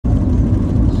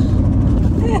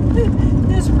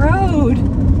this road.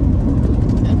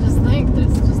 I just think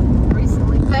it's just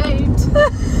recently paved.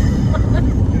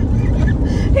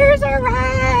 Here's our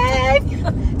ride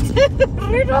to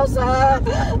Ruidoso.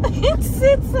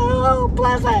 It's so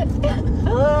pleasant.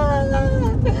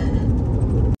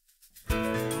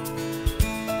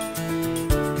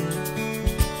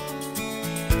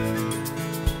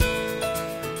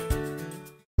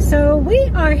 So we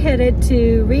are headed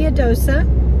to Ruidoso,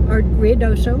 or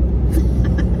Ruidoso,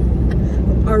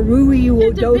 or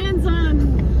Ruidoso. It depends on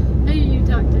who you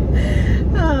talk to.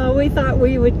 We thought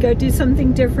we would go do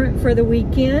something different for the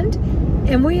weekend,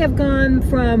 and we have gone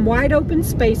from wide open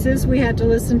spaces. We had to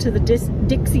listen to the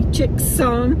Dixie Chicks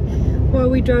song while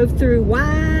we drove through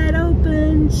wide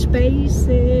open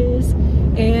spaces,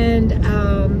 and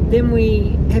then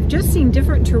we have just seen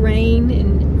different terrain,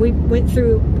 and we went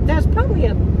through, that's probably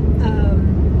a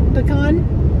pecan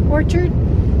orchard,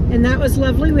 and that was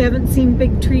lovely. We haven't seen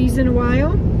big trees in a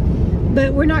while,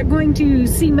 but we're not going to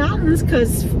see mountains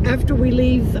because after we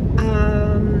leave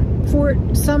Fort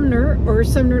Sumner or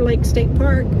Sumner Lake State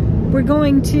Park, we're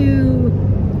going to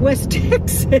West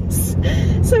Texas.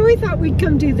 So we thought we'd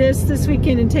come do this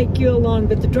weekend and take you along,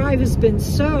 but the drive has been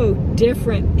so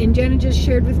different. And Jana just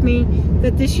shared with me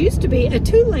that this used to be a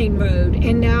 2-lane road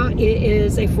and now it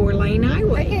is a 4-lane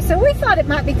highway. Okay, so we thought it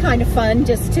might be kind of fun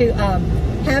just to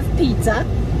have pizza,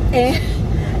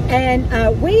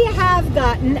 and we have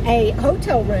gotten a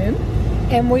hotel room,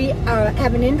 and we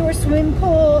have an indoor swimming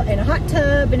pool and a hot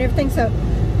tub and everything. So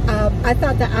I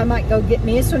thought that I might go get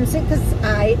me a swimsuit because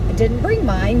I didn't bring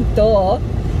mine, duh.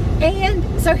 And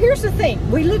so here's the thing,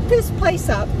 we looked this place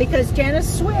up because Jana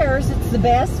swears it's the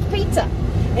best pizza,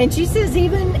 and she says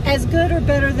even as good or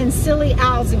better than Silly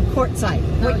Owls in Quartzsite,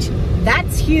 which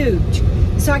that's huge.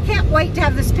 So I can't wait to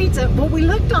have this pizza. Well, we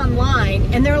looked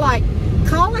online and they're like,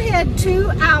 call ahead 2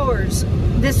 hours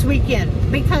this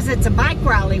weekend because it's a bike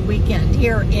rally weekend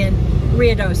here in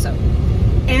Ruidoso.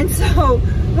 And so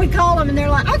we called them and they're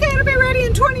like, okay, it'll be ready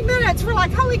in 20 minutes. We're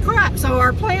like, holy crap. So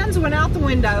our plans went out the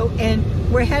window and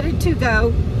we're headed to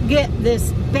go get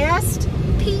this best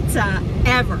pizza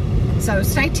ever. So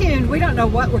stay tuned. We don't know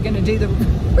what we're going to do.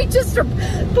 We just are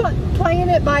playing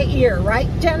it by ear, right,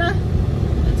 Jana?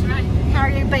 That's right. How are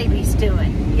your babies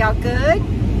doing? Y'all good?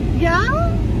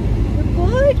 Yeah?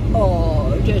 Good?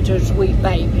 Oh, just are sweet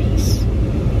babies.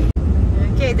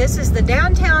 Okay, this is the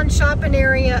downtown shopping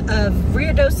area of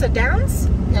Ruidoso Downs?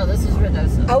 No, this is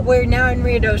Ruidoso. Oh, we're now in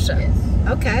Ruidoso. Yes.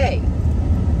 Okay.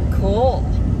 Cool.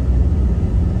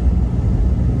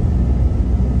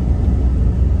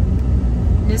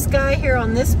 This guy here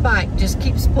on this bike just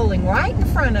keeps pulling right in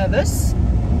front of us.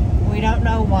 We don't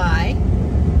know why.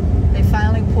 They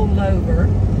finally pulled over.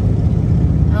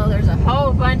 Oh, there's a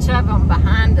whole bunch of them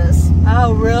behind us.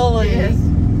 Oh, really? Yes.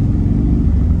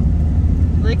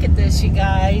 Look at this, you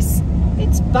guys.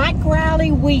 It's bike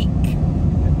rally week,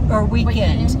 or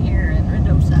weekend. Here in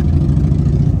Ruidoso.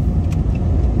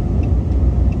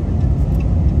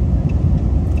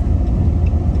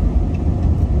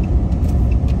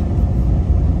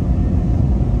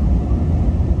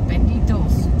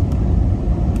 Benditos.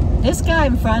 This guy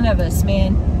in front of us,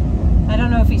 man, I don't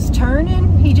know if he's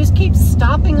turning. He just keeps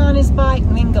stopping on his bike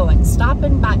and then going.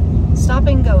 Stopping, back,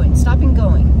 stopping, going, stopping,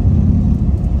 going.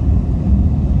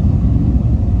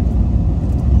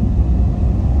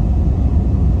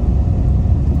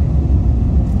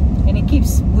 And he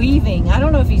keeps weaving. I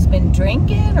don't know if he's been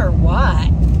drinking or what.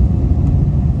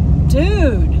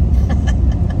 Dude.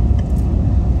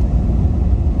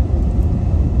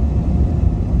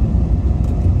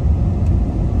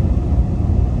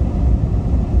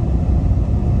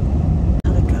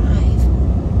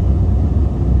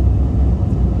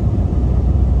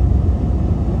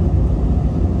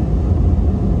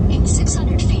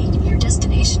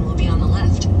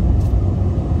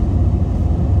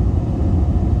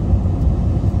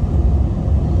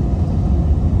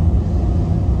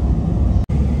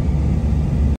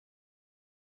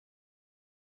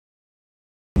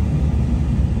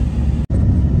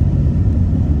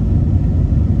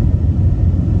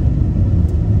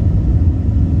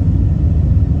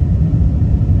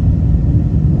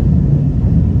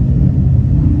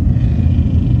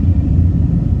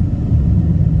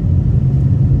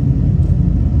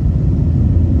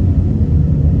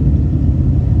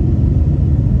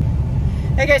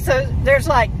 Okay, so there's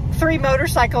like 3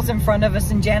 motorcycles in front of us,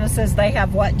 and Jana says they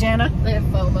have what, Jana? They have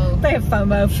FOMO. They have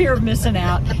FOMO, fear of missing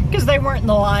out, because they weren't in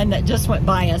the line that just went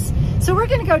by us. So we're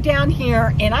going to go down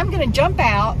here, and I'm going to jump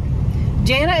out.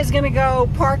 Jana is going to go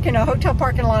park in a hotel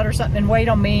parking lot or something and wait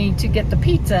on me to get the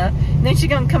pizza. And then she's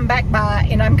going to come back by,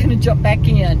 and I'm going to jump back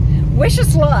in. Wish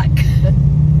us luck.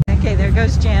 Okay, there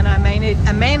goes Jana.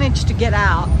 I managed to get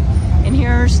out. And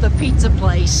here's the pizza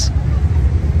place.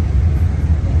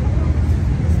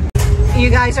 You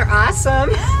guys are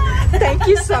awesome. Thank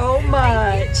you so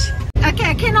much. Okay,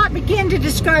 I cannot begin to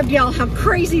describe to y'all how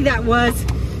crazy that was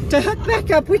to hook back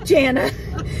up with Jana,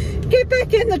 get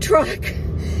back in the truck,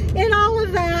 and all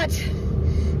of that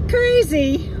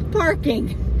crazy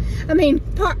parking. I mean,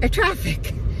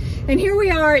 traffic. And here we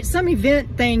are at some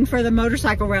event thing for the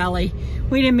motorcycle rally.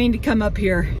 We didn't mean to come up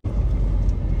here.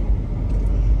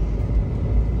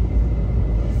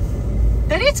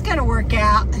 But it's gonna work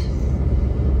out.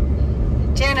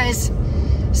 Jana is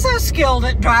so skilled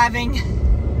at driving.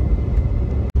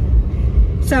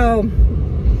 So,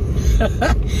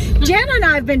 Jana and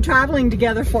I have been traveling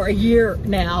together for a year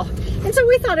now. And so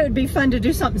we thought it would be fun to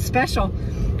do something special.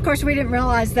 Of course, we didn't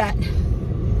realize that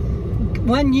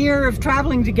 1 year of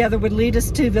traveling together would lead us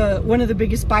to one of the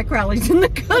biggest bike rallies in the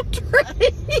country.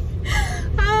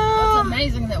 It's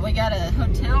amazing that we got a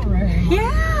hotel room.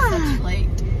 Yeah. Such late.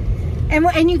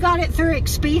 And you got it through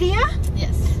Expedia?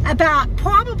 Yes. About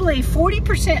probably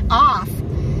 40% off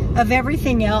of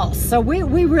everything else. So we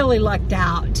really lucked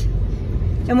out.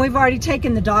 And we've already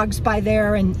taken the dogs by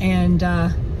there, and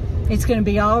it's going to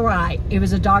be all right. It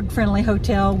was a dog-friendly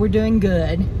hotel. We're doing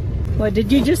good. What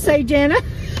did you just say, Jana?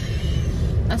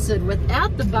 I said,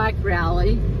 without the bike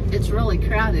rally, it's really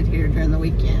crowded here during the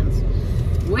weekends.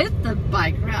 With the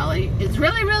bike rally, it's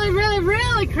really, really, really,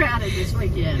 really crowded this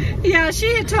weekend. Yeah,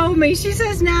 she had told me. She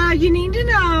says, now you need to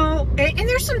know. And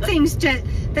there's some things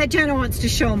that Jana wants to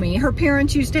show me. Her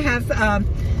parents used to have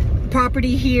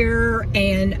property here,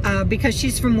 and because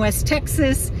she's from West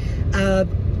Texas,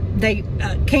 they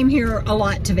came here a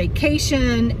lot to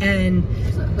vacation, and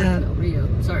Hotel Rio.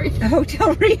 Sorry.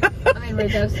 Hotel Rio. I mean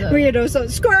Ruidoso. Ruidoso.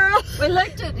 Squirrel. We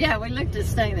looked at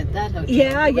staying at that hotel.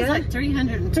 Yeah, it was yeah. like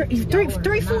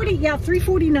 $340. Yeah,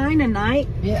 $349 a night.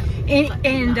 Yeah.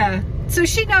 And so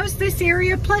she knows this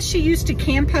area. Plus, she used to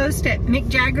camp host at Mick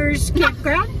Jagger's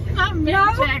campground. Not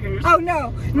Mick Jagger's. Oh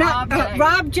no, not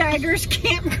Rob Jagger's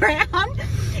campground.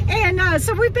 And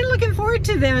so we've been looking forward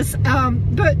to this,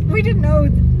 but we didn't know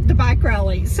the bike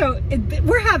rally. So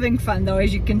we're having fun though,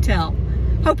 as you can tell.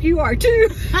 Hope you are too.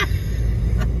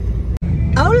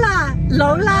 Hola,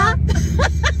 Lola.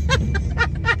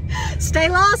 Stay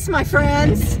lost, my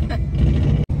friends.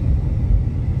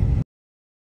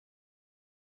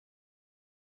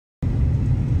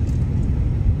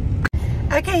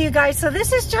 Okay, you guys, so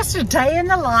this is just a day in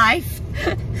the life.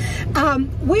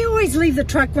 We always leave the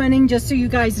truck running, just so you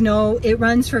guys know. It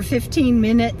runs for 15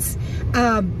 minutes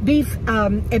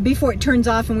before it turns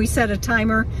off, and we set a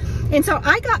timer. And so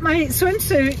I got my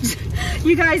swimsuits.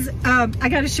 You guys, I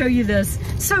got to show you this.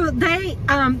 So they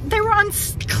were on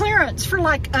clearance for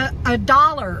like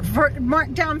 $1,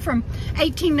 marked down from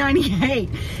 $18.98.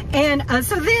 And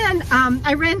so then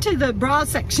I ran to the bra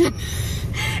section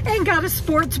and got a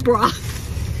sports bra.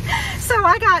 So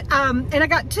I got, and I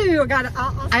got two.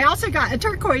 I also got a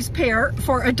turquoise pair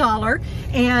for $1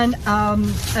 and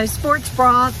a sports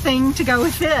bra thing to go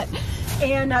with it.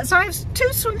 And so I have two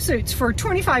swimsuits for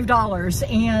 $25,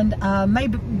 and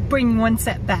maybe bring one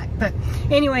set back. But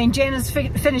anyway, and Jana's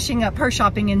finishing up her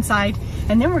shopping inside,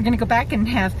 and then we're gonna go back and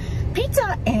have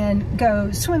pizza and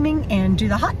go swimming and do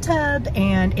the hot tub,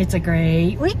 and it's a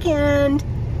great weekend.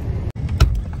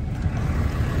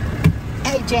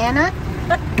 Hey Jana,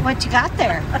 what you got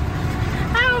there?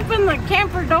 I opened the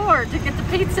camper door to get the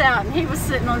pizza out, and he was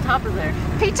sitting on top of there.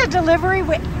 Pizza delivery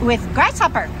with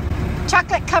grasshopper.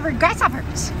 Chocolate covered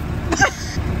grasshoppers.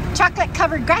 Chocolate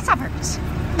covered grasshoppers.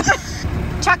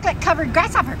 Chocolate covered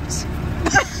grasshoppers.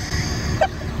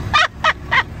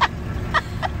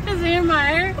 Is he in my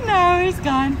hair? No, he's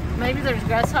gone. Maybe there's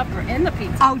grasshopper in the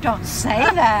pizza. Oh, don't say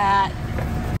that.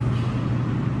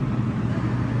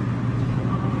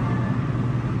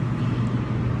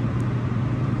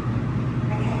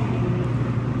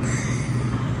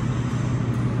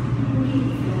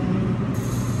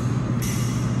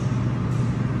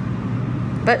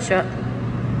 Butt shot.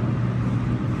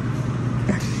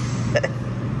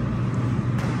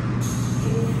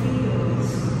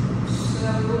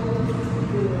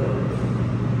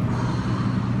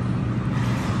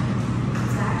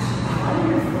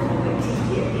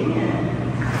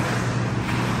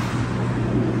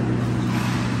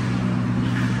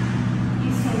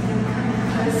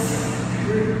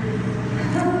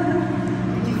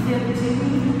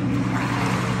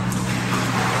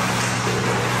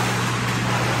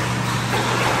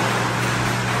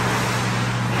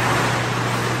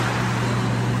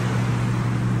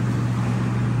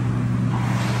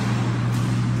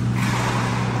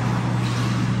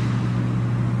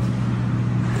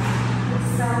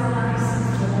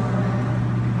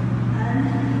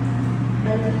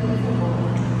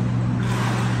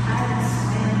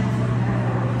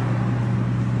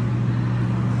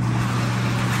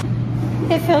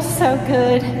 It feels so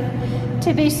good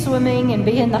to be swimming and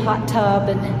be in the hot tub,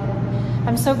 and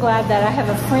I'm so glad that I have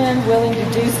a friend willing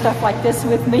to do stuff like this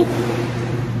with me.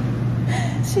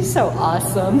 She's so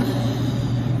awesome.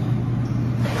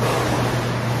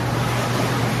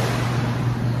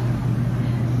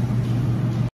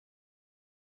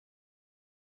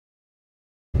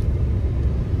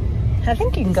 I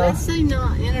think you can go. Does that say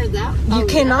not enter that? You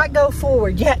cannot go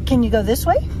forward. Yeah, can you go this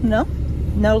way? No.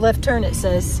 No left turn, it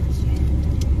says.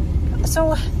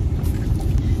 So